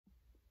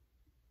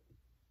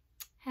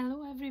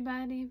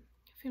everybody,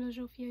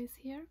 Philosophia is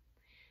here,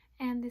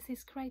 and this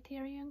is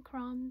Criterion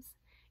Crumbs,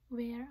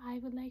 where I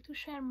would like to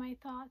share my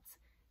thoughts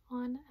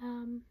on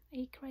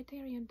a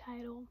Criterion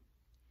title.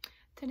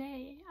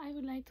 Today I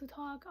would like to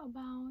talk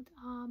about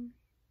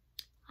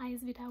Eyes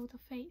Without a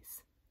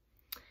Face.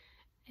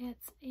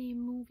 It's a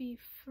movie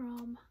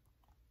from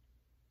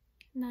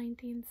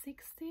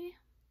 1960.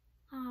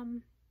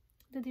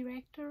 The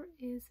director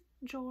is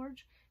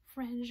George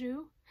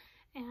Franju,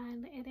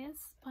 and it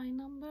is by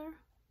number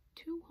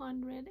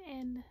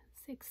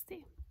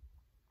 260.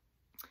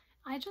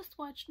 I just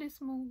watched this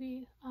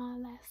movie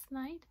last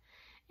night,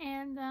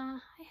 and I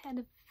had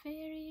a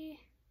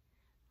very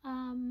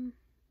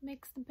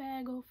mixed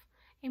bag of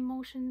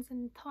emotions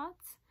and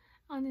thoughts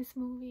on this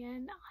movie,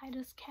 and I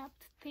just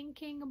kept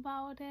thinking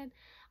about it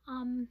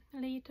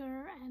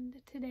later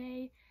and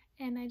today,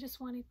 and I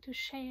just wanted to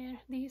share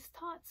these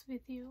thoughts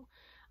with you.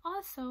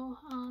 Also,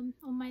 on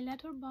my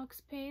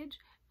Letterboxd page,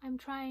 I'm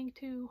trying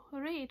to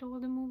rate all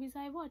the movies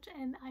I watch,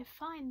 and I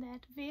find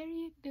that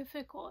very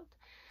difficult.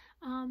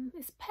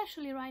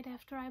 Especially right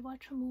after I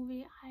watch a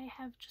movie, I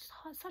have just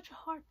such a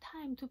hard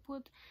time to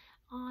put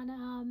on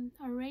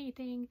a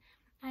rating,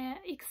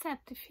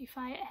 except if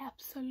I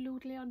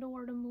absolutely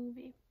adore the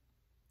movie.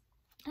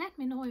 Let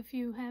me know if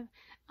you have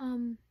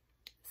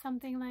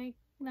something like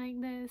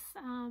this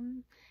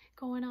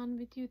going on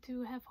with you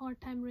to have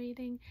hard time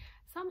rating.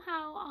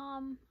 Somehow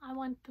I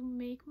want to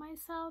make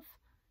myself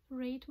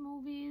rate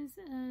movies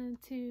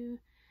to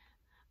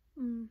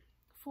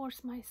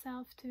force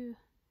myself to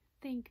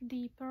think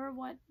deeper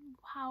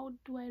how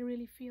do I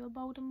really feel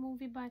about a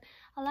movie, but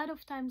a lot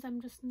of times I'm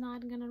just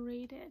not gonna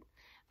rate it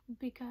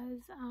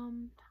because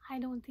I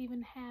don't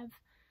even have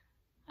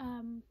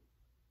a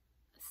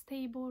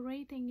stable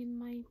rating in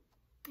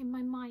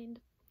my mind.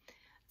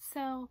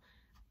 So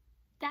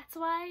that's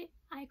why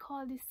I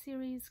call this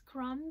series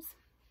Crumbs.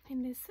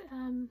 In this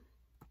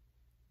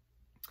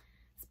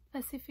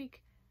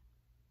specific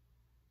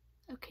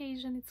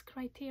occasion, it's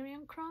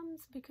Criterion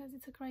Crumbs because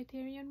it's a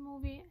Criterion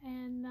movie,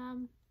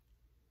 and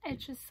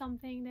it's just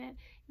something that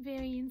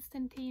very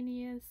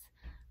instantaneous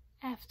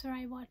after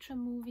I watch a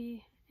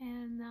movie,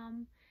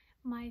 and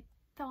my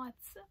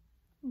thoughts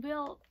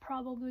will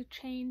probably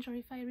change, or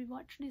if I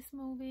rewatch this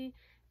movie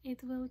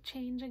it will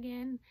change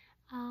again,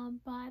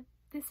 but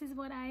this is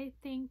what I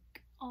think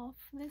of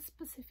this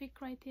specific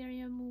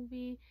Criterion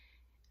movie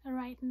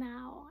right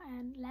now,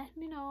 and let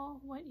me know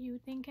what you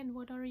think and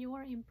what are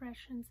your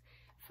impressions.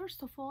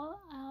 First of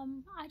all,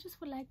 I just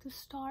would like to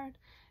start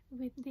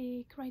with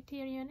the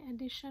Criterion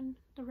edition,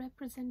 the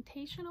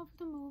representation of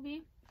the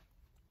movie,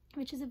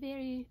 which is a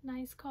very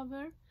nice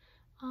cover,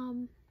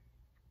 and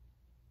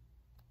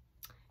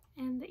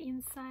the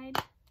inside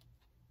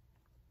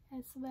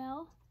as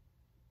well.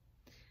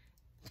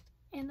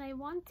 And I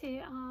want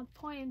to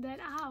point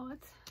that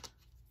out.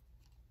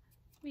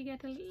 We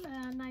get a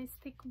nice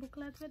thick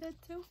booklet with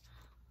it too.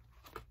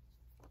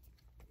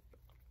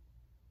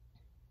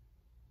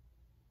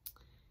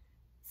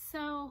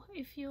 So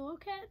if you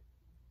look at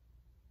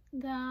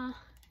the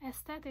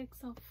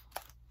aesthetics of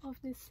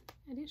this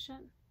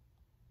edition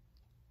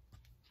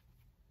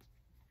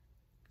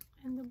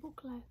and the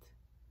booklet,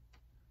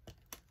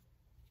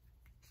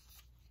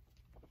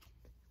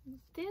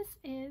 this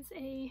is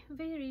a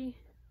very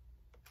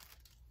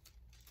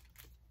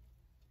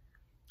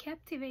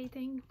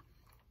captivating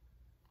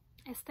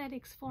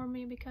aesthetics for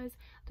me because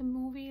the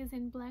movie is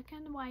in black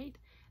and white,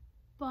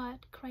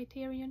 but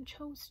Criterion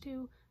chose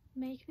to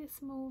make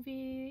this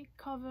movie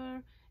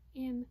cover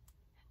in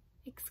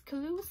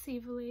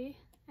exclusively,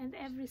 and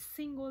every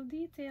single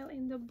detail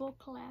in the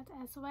booklet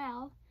as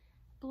well,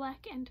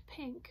 black and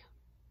pink,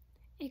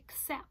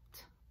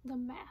 except the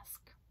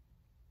mask.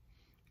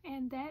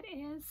 And that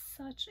is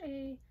such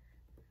a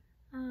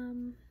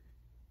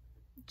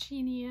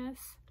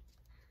genius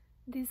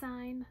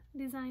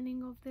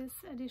designing of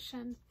this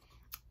edition,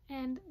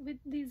 and with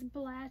these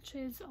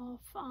blotches of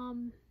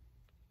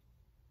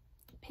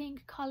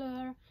pink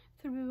color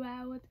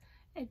throughout,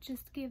 it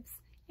just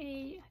gives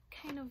a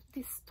kind of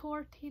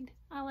distorted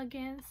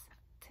elegance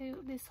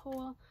to this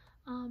whole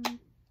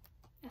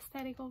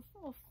aesthetic of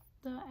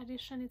the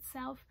edition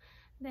itself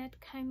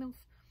that kind of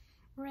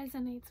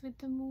resonates with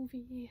the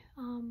movie,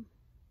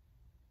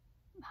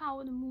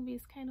 how the movie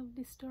is kind of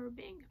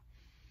disturbing,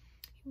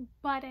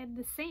 but at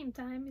the same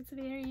time it's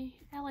very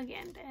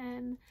elegant.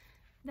 And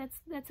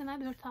that's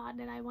another thought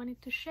that I wanted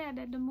to share,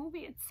 that the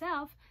movie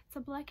itself, it's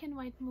a black and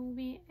white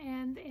movie,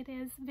 and it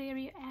is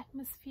very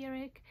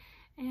atmospheric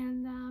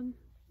and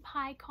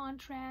high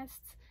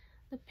contrasts.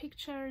 The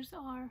pictures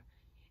are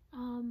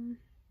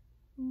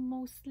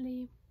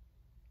mostly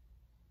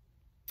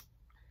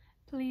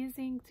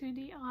pleasing to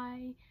the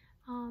eye.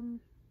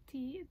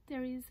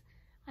 There is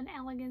an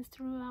elegance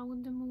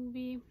throughout the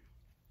movie,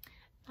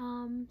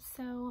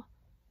 so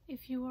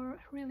if you are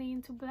really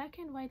into black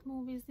and white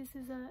movies, this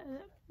is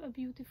a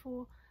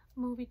beautiful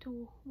movie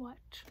to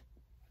watch.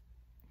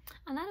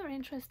 Another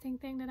interesting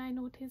thing that I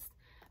noticed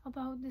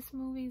about this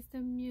movie is the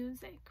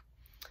music.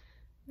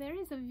 There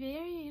is a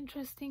very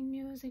interesting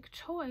music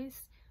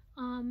choice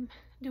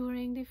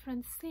during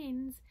different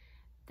scenes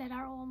that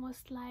are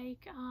almost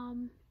like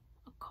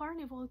a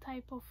carnival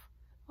type of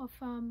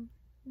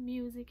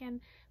music.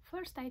 And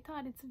first I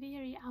thought it's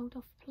very out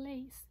of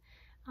place.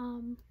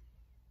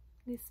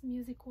 This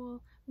music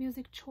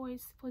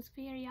choice was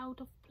very out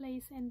of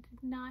place and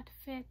did not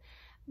fit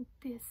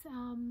this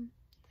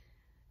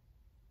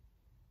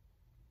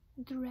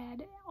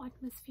dread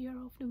atmosphere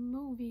of the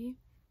movie.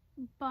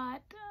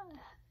 But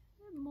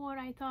more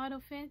I thought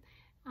of it,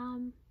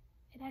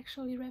 it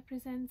actually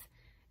represents,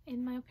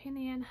 in my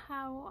opinion,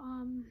 how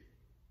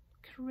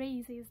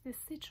crazy is this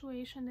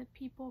situation that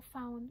people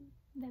found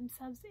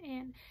themselves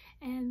in,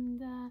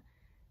 and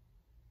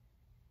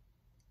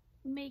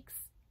makes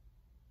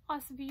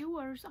us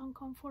viewers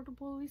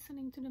uncomfortable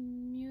listening to the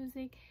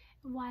music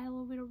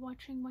while we're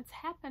watching what's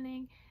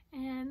happening.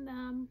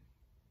 And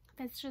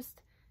that's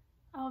just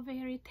a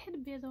very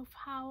tidbit of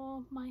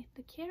how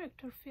the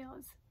character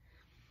feels.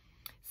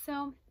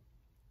 So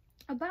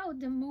about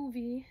the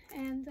movie,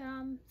 and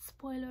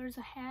spoilers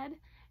ahead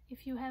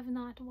if you have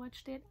not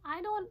watched it,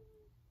 I don't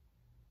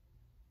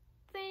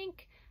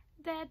think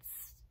that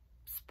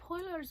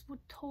spoilers would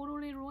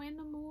totally ruin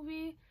the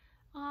movie,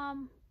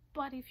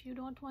 but if you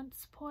don't want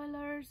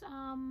spoilers,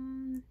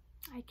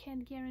 I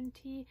can't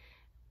guarantee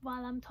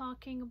while I'm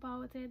talking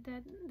about it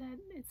that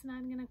it's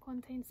not gonna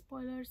contain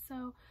spoilers.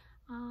 So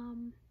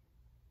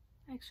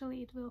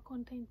actually it will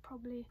contain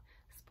probably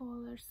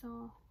spoilers,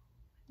 so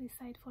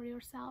decide for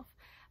yourself.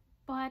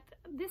 But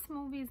this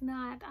movie is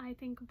not, I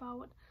think,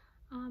 about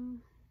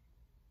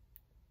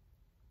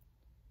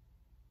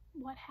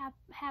what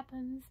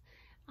happens.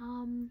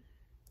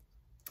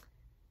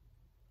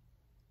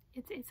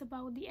 It's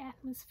about the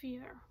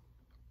atmosphere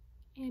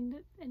and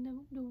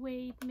the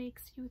way it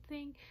makes you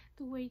think,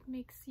 the way it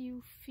makes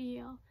you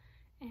feel.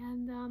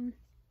 And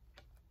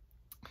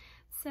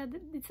so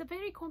it's a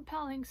very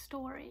compelling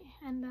story,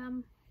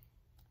 and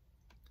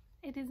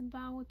it is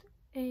about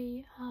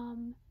a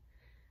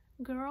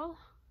girl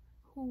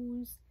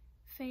whose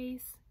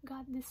face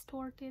got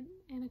distorted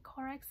in a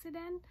car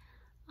accident,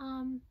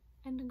 and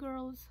the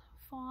girl's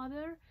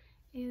father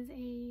is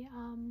a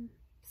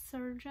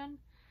surgeon,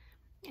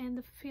 and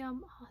the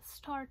film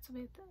starts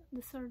with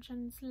the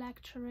surgeons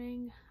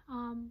lecturing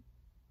a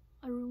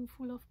room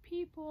full of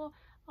people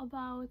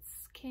about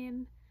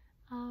skin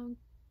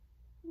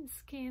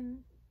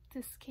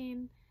to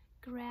skin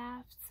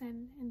grafts,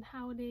 and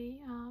how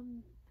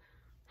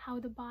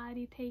the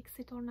body takes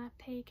it or not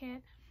take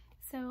it.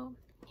 So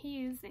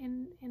he is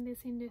in this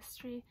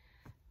industry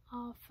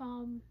of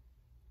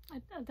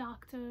a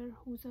doctor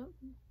who's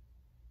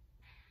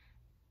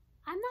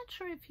I'm not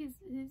sure if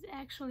he's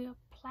actually a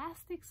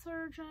plastic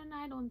surgeon.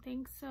 I don't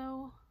think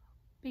so,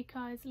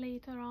 because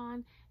later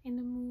on in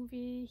the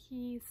movie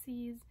he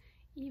sees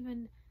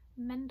even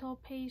mental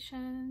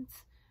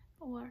patients,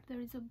 or there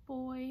is a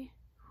boy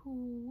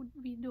who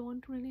we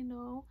don't really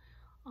know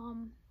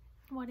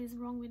what is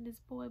wrong with this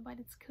boy, but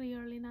it's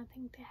clearly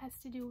nothing that has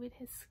to do with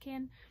his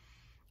skin.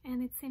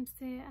 And it seems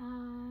to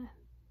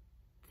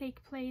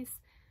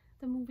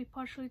the movie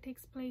partially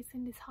takes place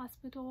in this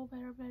hospital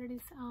where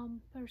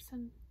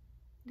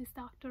this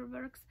doctor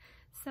works.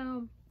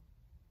 So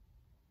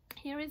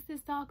here is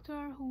this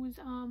doctor who's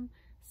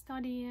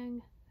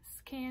studying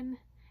skin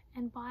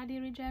and body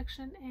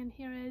rejection, and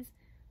here is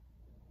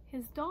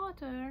his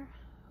daughter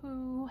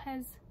who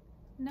has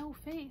no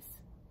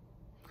face,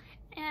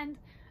 and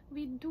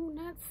we do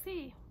not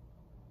see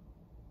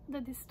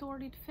the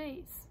distorted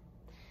face.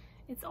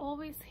 It's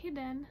always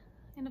hidden.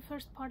 In the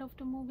first part of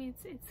the movie,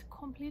 it's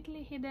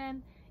completely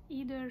hidden.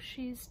 Either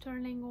she's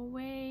turning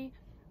away,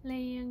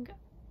 laying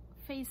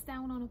face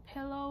down on a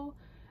pillow,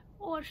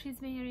 or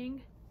she's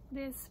wearing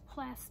this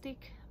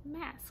plastic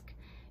mask,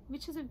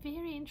 which is a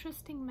very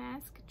interesting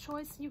mask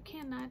choice. You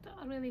cannot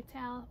really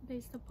tell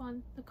based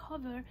upon the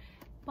cover,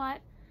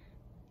 but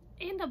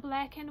in the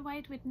black and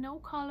white with no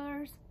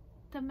colors,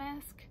 the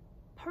mask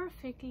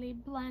perfectly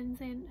blends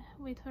in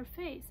with her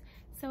face.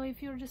 So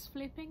if you're just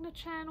flipping the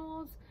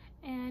channels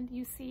and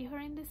you see her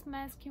in this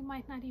mask, you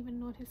might not even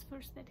notice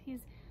first that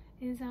she's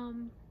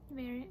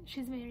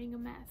wearing a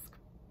mask,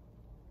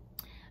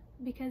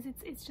 because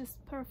it's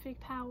just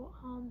perfect how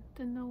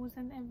the nose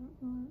and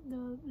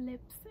the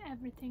lips,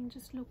 everything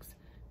just looks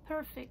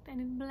perfect, and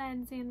it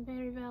blends in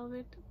very well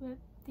with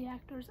the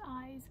actor's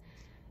eyes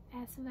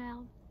as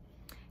well.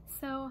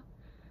 So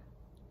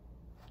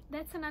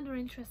that's another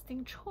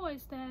interesting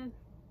choice that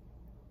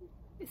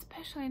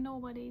especially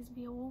nowadays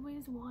we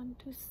always want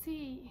to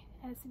see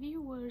as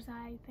viewers,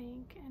 I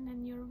think. And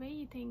then you're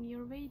waiting,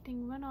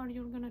 when are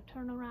you gonna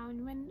turn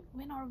around,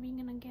 when are we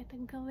gonna get a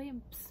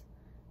glimpse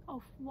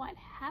of what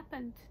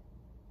happened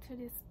to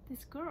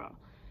this girl,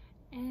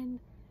 and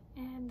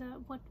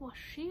what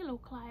she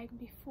look like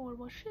before?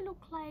 Was she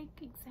look like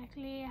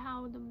exactly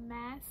how the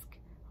mask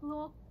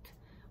looked,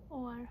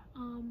 or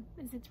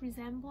is it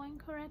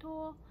resembling her at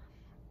all?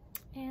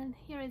 And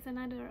here is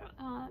another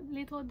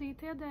little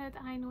detail that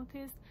I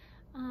noticed.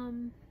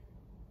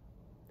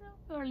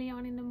 Early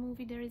on in the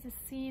movie, there is a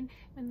scene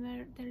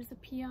where there is a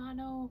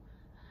piano,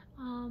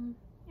 and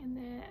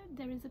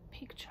there is a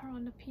picture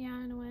on the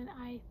piano, and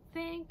I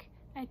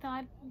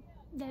thought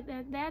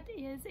that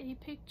is a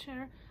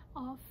picture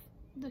of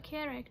the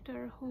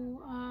character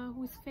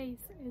whose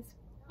face is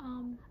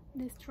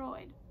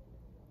destroyed.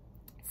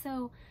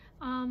 So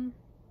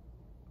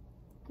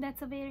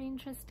that's a very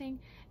interesting,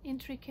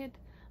 intricate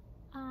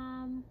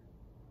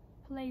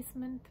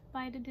placement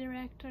by the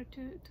director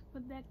to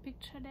put that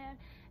picture there,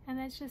 and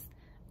that just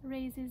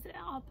raises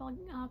up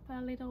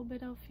a little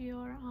bit of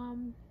your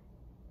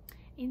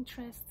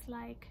interests,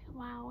 like,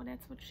 wow,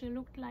 that's what she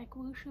looked like,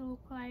 will she look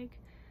like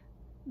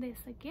this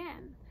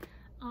again?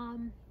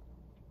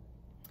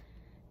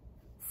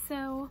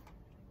 So,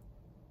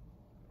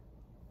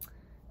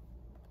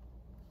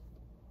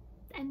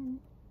 and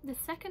the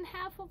second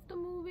half of the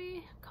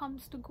movie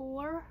comes to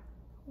gore,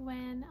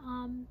 when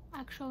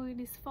actually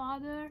this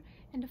father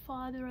and the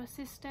father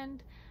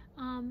assistant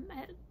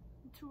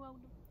throughout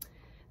the...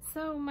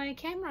 So my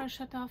camera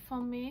shut off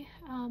on me.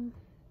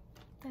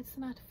 That's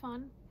not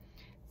fun,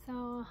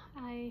 so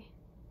I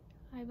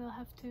will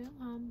have to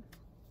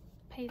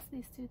paste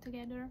these two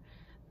together.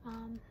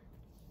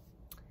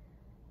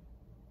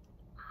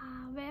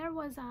 Where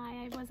was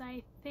I?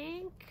 I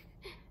think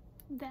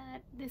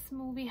that this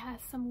movie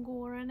has some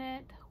gore in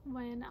it,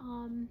 when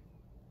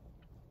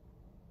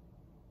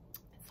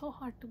it's so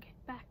hard to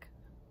get back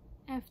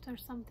after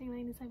something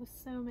like this. I was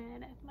so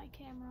mad at my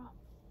camera.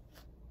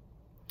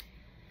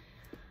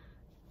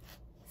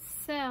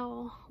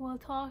 So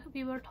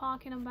we were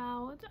talking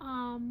about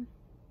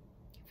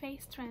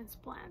face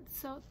transplant.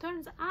 So it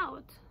turns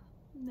out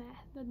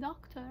that the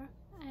doctor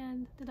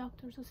and the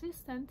doctor's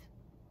assistant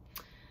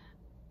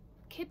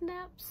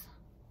kidnaps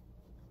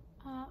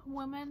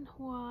women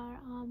who are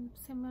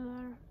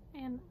similar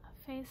in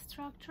face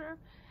structure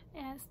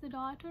as the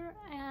daughter,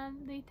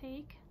 and they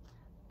take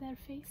their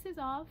faces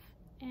off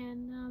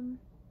and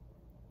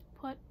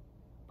put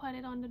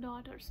it on the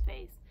daughter's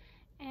face,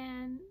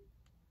 and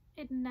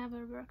it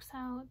never works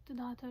out. The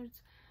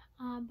daughter's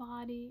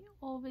body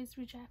always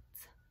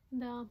rejects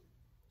the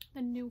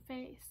new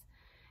face,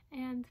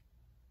 and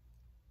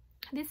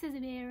this is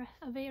where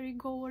a very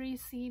gory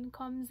scene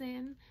comes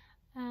in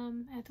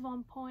at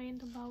one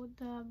point about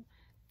the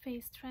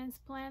face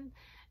transplant.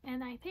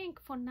 And I think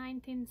for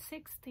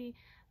 1960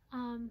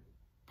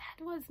 that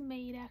was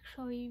made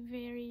actually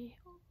very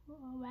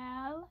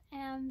well,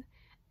 and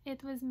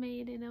it was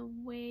made in a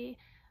way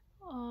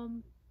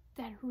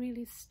that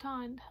really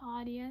stunned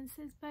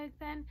audiences back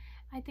then.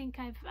 I think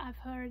I've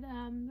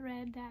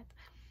read that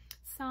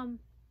some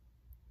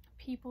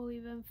people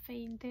even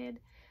fainted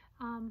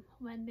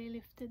when they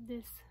lifted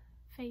this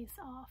face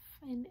off,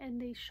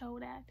 and they show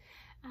that.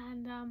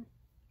 And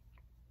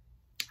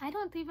I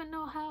don't even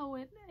know how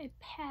it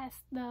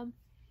passed the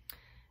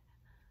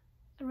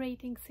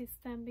rating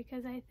system,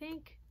 because I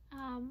think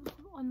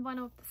on one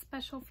of the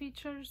special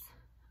features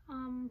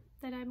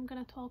that I'm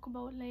gonna talk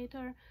about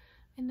later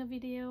in the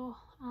video,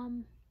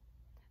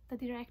 the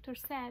director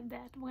said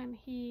that when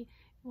he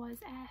was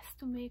asked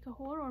to make a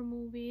horror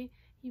movie,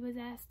 he was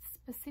asked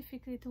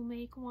specifically to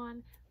make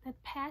one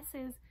that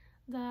passes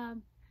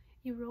the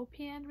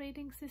European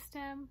rating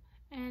system,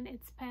 and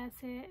it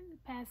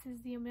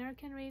passes the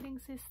American rating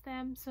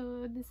system.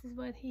 So this is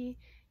what he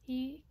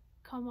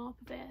come up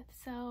with.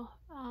 So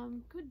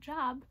good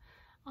job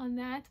on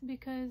that,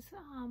 because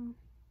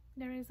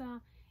there is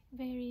a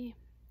very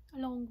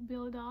long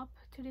build up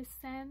to this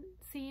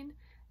scene,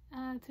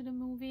 to the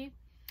movie.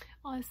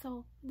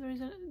 Also, there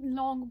is a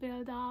long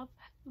build up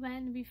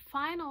when we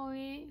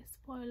finally,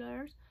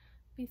 spoilers,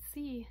 we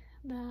see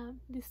the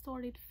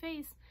distorted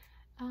face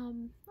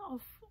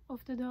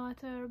of the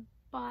daughter,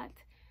 but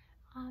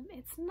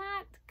it's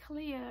not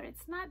clear,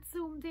 it's not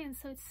zoomed in,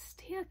 so it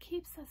still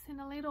keeps us in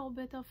a little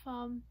bit of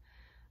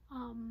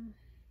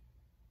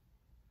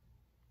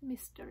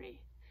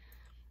mystery.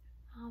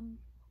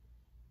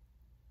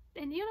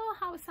 And you know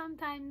how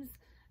sometimes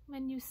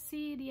when you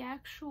see the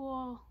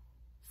actual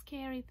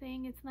scary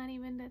thing, it's not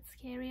even that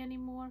scary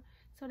anymore.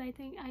 So I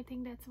think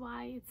that's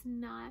why it's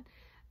not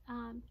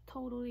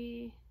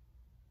totally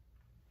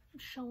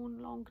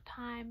shown long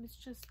time. It's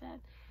just that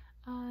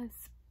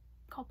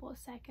couple of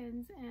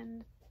seconds,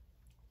 and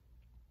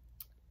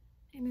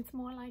it's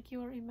more like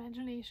your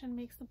imagination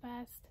makes the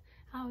best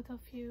out of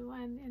you,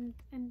 and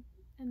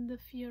the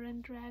fear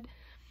and dread.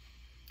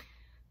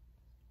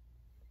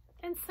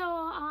 And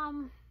so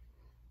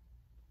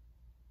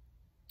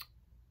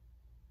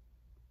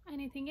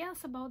anything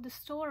else about the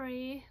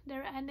story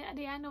there? And at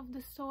the end of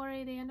the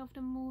story, the end of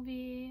the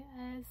movie,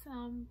 as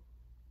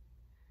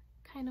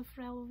kind of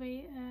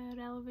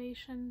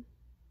relevation,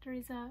 there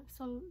is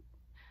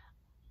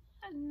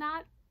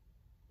not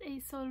a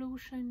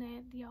solution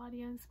that the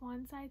audience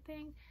wants, I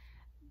think,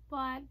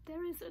 but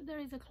there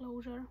is a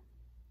closure.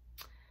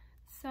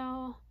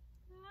 So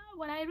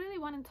what I really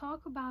want to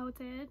talk about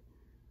it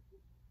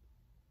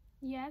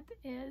yet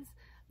is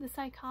the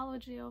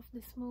psychology of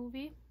this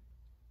movie,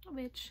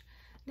 which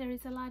there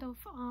is a lot of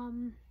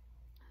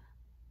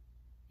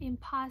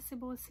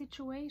impossible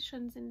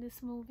situations in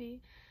this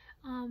movie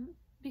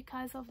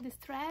because of this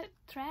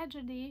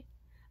tragedy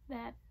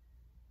that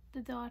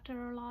the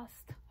daughter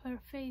lost her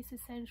face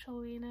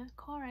essentially in a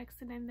car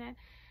accident that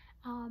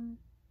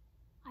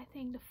I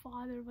think the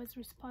father was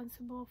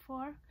responsible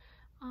for.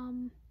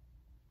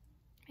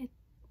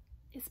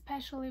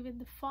 Especially with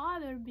the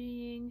father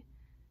being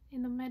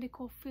in the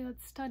medical field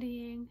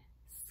studying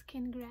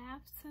skin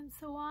grafts and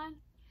so on,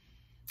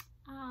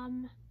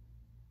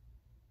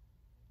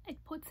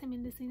 it puts him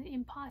in this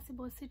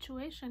impossible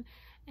situation,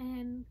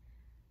 and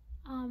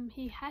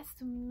he has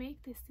to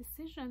make this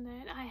decision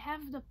that I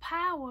have the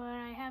power,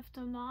 I have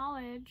the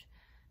knowledge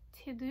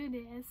to do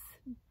this,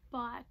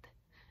 but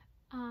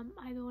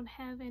I don't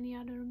have any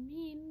other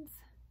means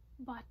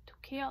but to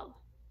kill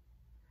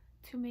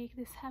to make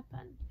this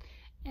happen.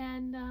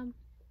 And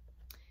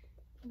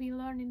we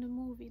learn in the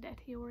movie that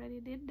he already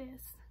did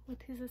this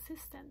with his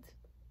assistant,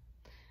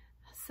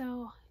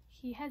 so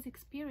he has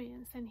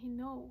experience and he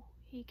knows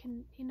he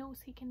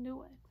can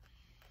do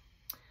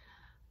it.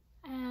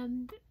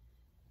 And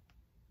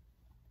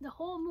the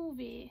whole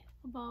movie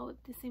about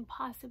this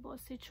impossible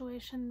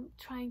situation,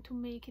 trying to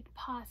make it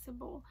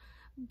possible,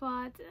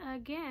 but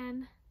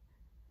again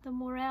the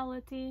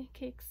morality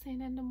kicks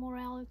in, and the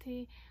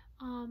morality,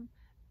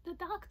 the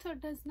doctor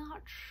does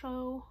not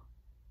show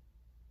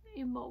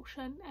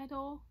emotion at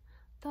all,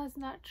 does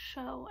not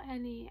show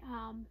any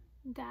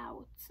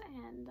doubts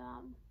and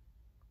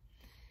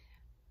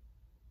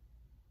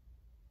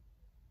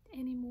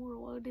any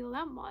moral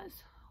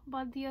dilemmas.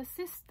 But the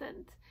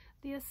assistant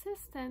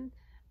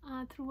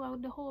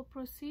throughout the whole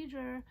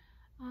procedure,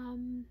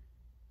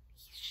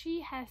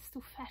 she has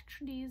to fetch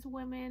these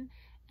women,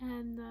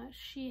 and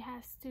she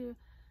has to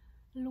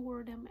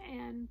lure them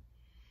in,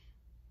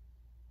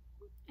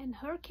 and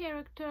her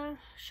character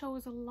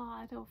shows a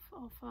lot of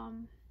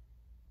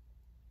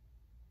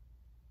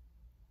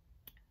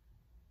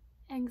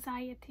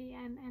anxiety,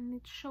 and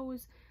it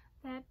shows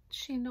that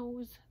she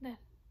knows that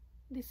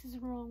this is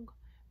wrong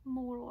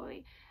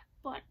morally,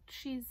 but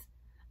she's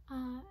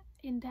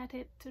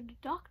indebted to the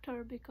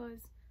doctor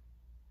because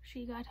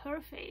she got her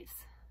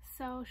face,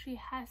 so she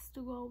has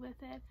to go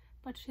with it,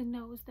 but she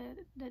knows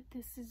that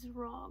this is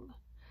wrong.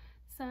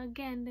 So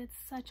again, that's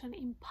such an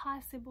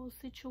impossible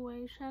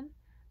situation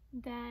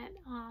that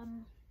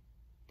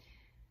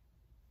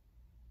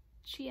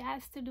she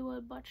has to do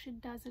it, but she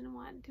doesn't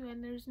want to,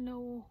 and there's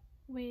no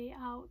way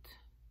out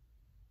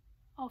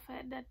of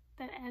it that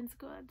ends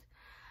good.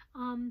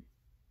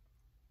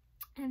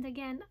 And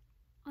again,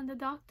 on the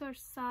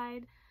doctor's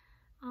side,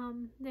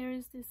 there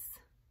is this,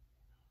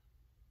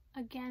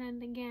 again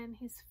and again,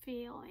 he's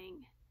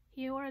failing.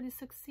 He already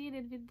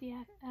succeeded with the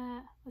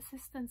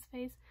assistant's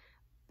face,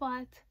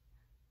 but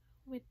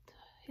with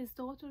his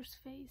daughter's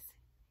face,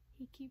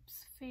 he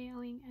keeps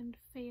failing and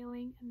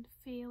failing and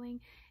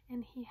failing,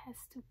 and he has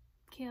to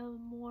kill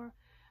more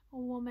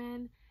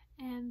women.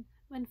 And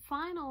when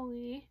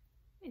finally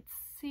it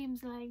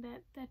seems like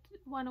that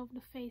one of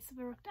the face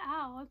worked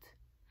out,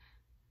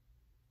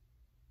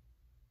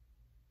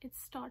 it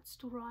starts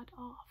to rot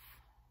off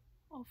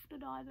of the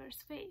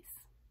daughter's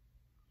face.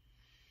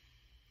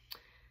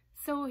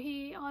 So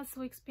he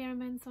also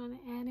experiments on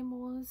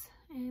animals,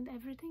 and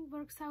everything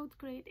works out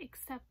great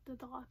except the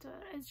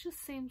daughter. It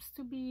just seems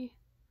to be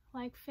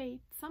like fate.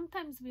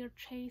 Sometimes we are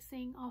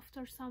chasing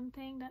after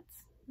something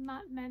that's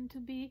not meant to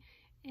be,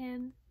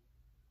 and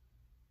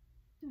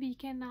we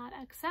cannot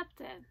accept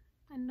it.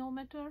 And no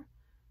matter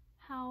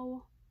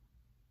how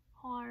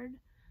hard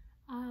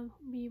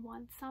we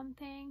want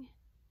something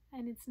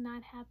and it's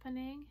not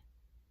happening,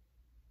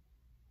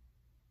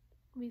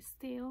 we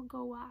still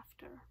go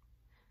after.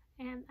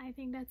 And I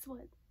think that's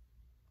what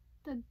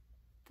the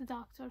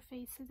doctor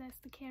faces as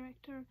the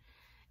character.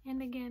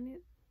 And again,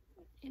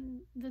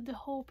 in the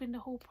hope in the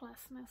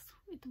hopelessness,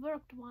 it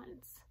worked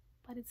once,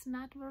 but it's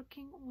not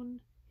working on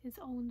his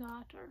own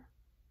daughter.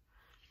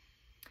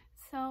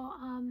 So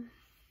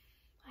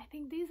I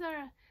think these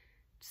are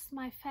just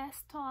my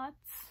fast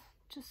thoughts,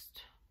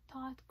 just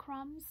thought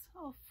crumbs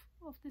of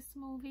this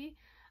movie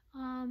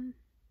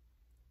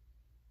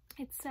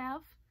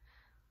itself.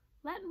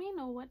 Let me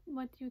know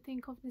what you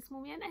think of this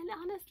movie, and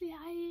honestly,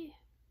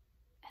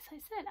 as I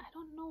said, I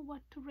don't know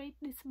what to rate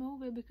this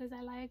movie because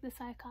I like the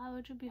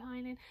psychology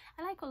behind it.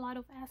 I like a lot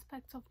of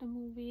aspects of the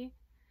movie,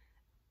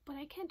 but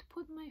I can't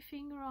put my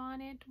finger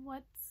on it,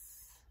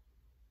 what's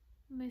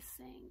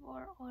missing,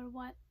 or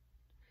what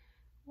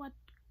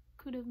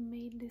could have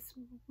made this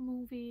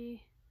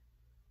movie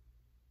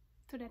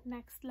to that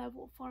next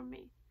level for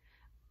me.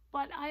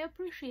 But I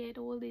appreciate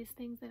all these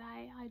things that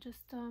I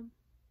just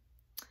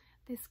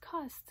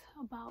discussed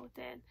about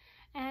it,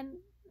 and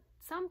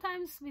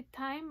sometimes with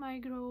time I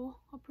grow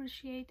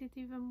appreciate it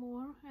even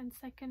more, and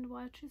second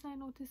watches I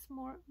notice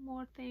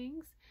more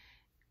things,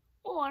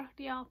 or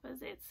the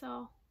opposite,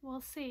 so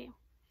we'll see.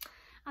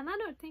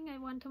 Another thing I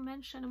want to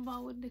mention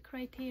about the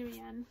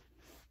Criterion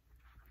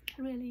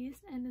release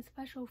and the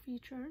special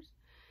features,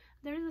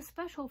 there is a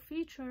special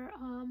feature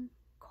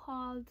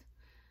called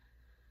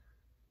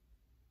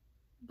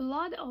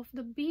Blood of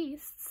the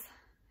Beasts,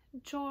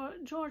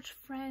 George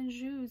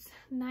Franju's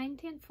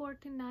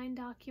 1949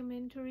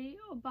 documentary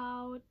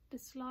about the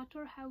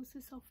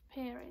slaughterhouses of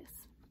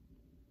Paris.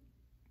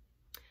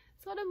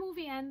 So the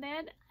movie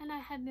ended and I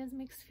had these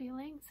mixed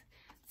feelings.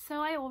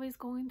 So I always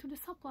go into the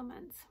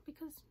supplements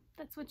because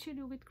that's what you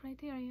do with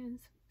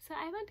Criterions. So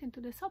I went into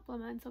the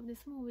supplements of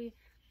this movie,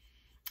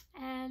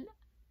 and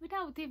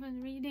without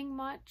even reading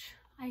much,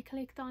 I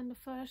clicked on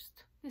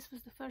this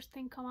was the first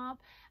thing come up.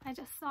 I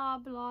just saw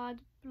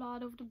blood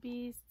of the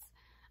beasts.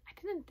 I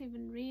didn't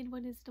even read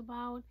what it's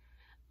about.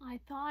 I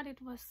thought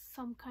it was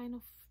some kind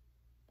of,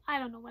 I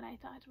don't know what I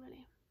thought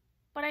really,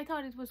 but I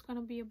thought it was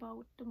gonna be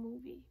about the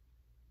movie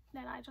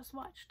that I just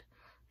watched.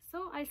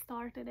 So I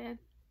started it,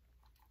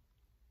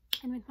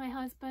 and with my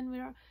husband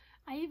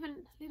I even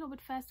a little bit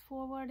fast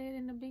forwarded.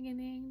 In the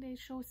beginning they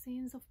show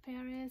scenes of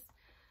Paris,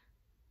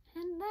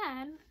 and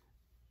then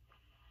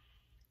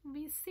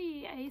we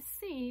see a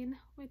scene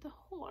with a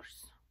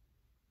horse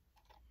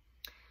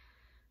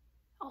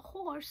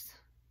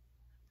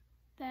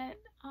that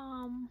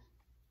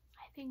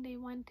I think they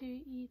want to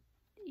eat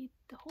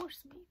the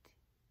horse meat,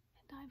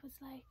 and I was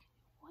like,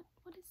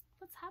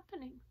 what's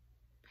happening?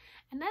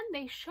 And then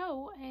they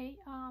show a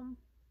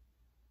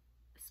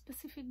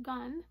specific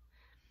gun,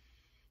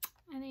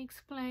 and they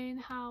explain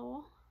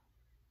how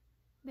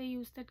they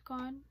used that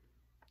gun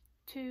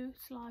to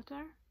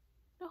slaughter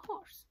the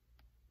horse.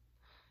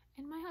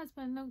 And my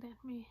husband looked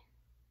at me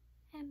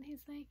and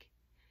he's like,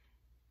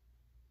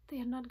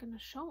 they're not gonna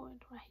show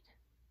it, right?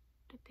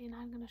 That they're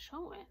not gonna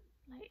show it,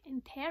 like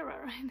in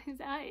terror in his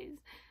eyes.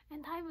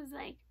 And I was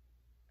like,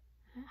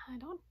 I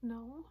don't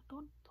know,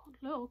 don't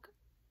look.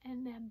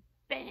 And then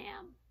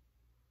bam,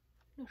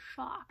 the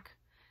shock.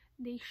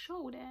 They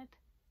showed it,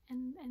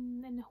 and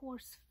the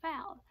horse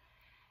fell,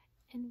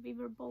 and we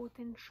were both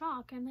in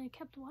shock. And I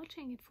kept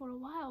watching it for a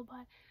while,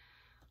 but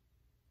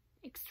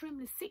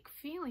extremely sick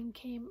feeling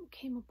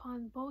came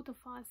upon both of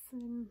us,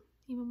 and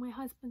even my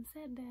husband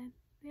said that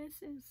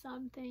this is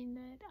something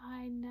that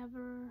I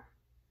never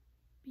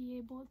be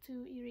able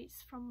to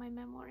erase from my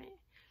memory.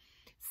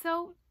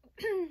 So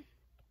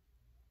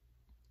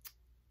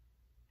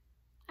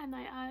and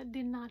I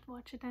did not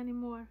watch it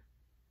anymore.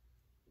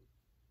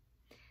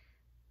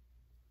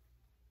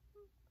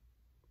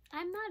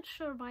 I'm not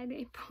sure why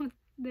they put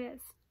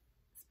this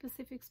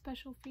specific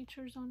special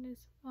features on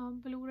this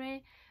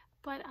Blu-ray,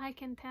 but I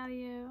can tell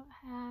you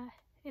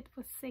it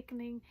was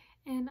sickening,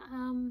 and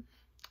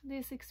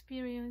this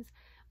experience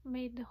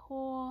made the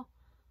whole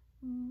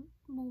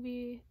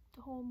movie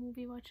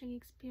watching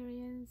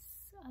experience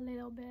a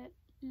little bit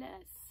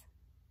less,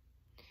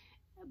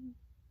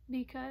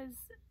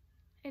 because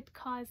it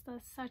caused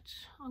us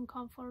such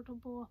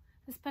uncomfortable,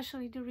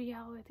 especially the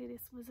reality.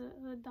 This was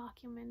a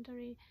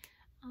documentary,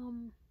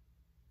 and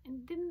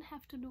didn't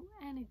have to do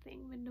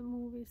anything with the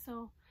movie.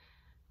 So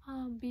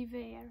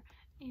beware,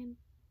 and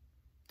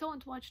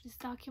don't watch this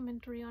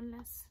documentary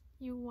unless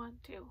you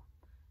want to,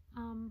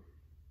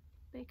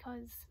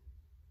 because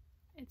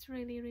it's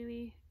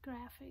really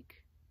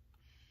graphic.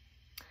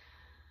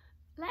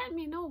 Let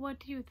me know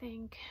what you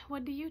think.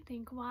 What do you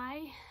think?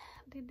 Why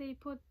did they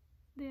put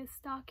this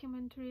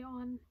documentary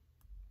on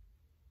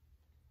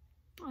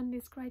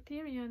this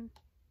Criterion?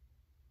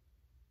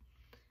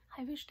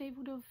 I wish they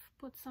would have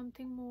put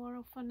something more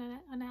of an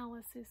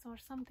analysis or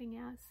something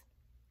else.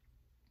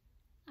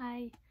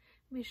 I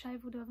wish I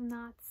would have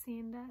not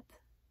seen that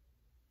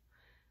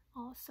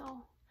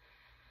also.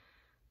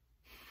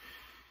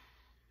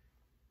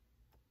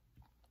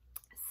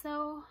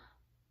 So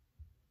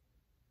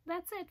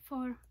that's it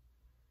for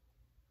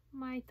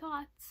my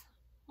thoughts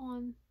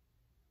on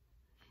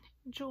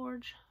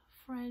George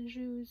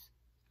Franju's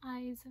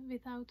Eyes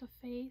Without a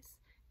Face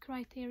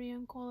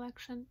Criterion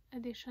Collection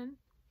edition.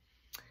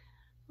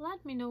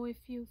 Let me know if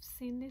you've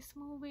seen this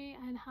movie,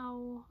 and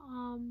how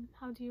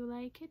do you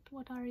like it?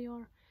 What are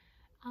your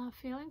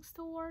feelings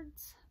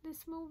towards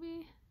this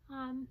movie?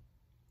 And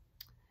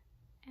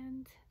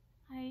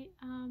I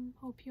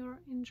hope you're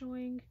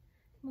enjoying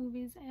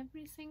movies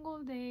every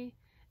single day,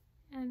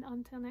 and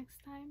until next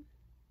time,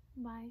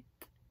 bye.